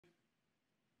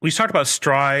We talked about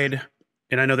STRIDE,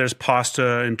 and I know there's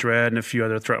PASTA and DREAD and a few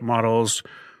other threat models.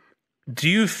 Do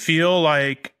you feel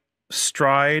like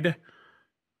STRIDE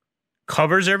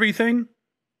covers everything?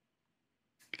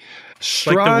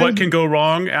 STRIDE, like the what can go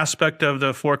wrong aspect of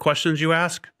the 4 questions you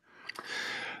ask?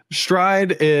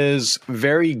 STRIDE is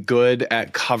very good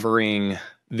at covering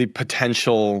the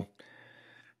potential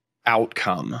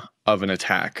outcome of an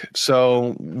attack.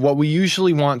 So what we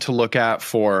usually want to look at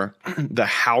for the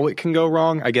how it can go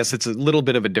wrong, I guess it's a little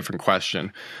bit of a different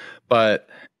question. But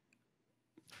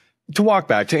to walk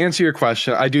back, to answer your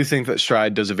question, I do think that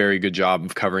STRIDE does a very good job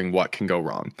of covering what can go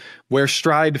wrong. Where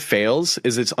STRIDE fails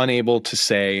is it's unable to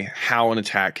say how an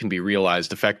attack can be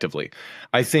realized effectively.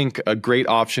 I think a great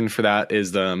option for that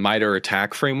is the MITRE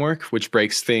ATT&CK framework, which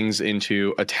breaks things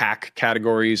into attack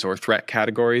categories or threat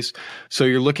categories. So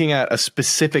you're looking at a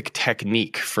specific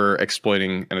technique for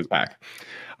exploiting an attack.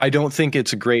 I don't think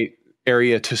it's a great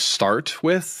area to start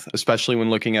with, especially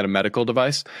when looking at a medical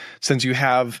device, since you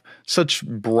have such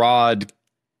broad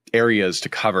areas to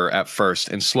cover at first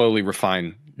and slowly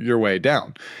refine your way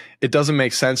down. It doesn't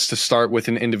make sense to start with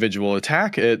an individual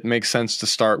attack. It makes sense to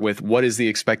start with what is the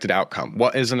expected outcome?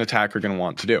 What is an attacker going to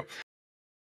want to do?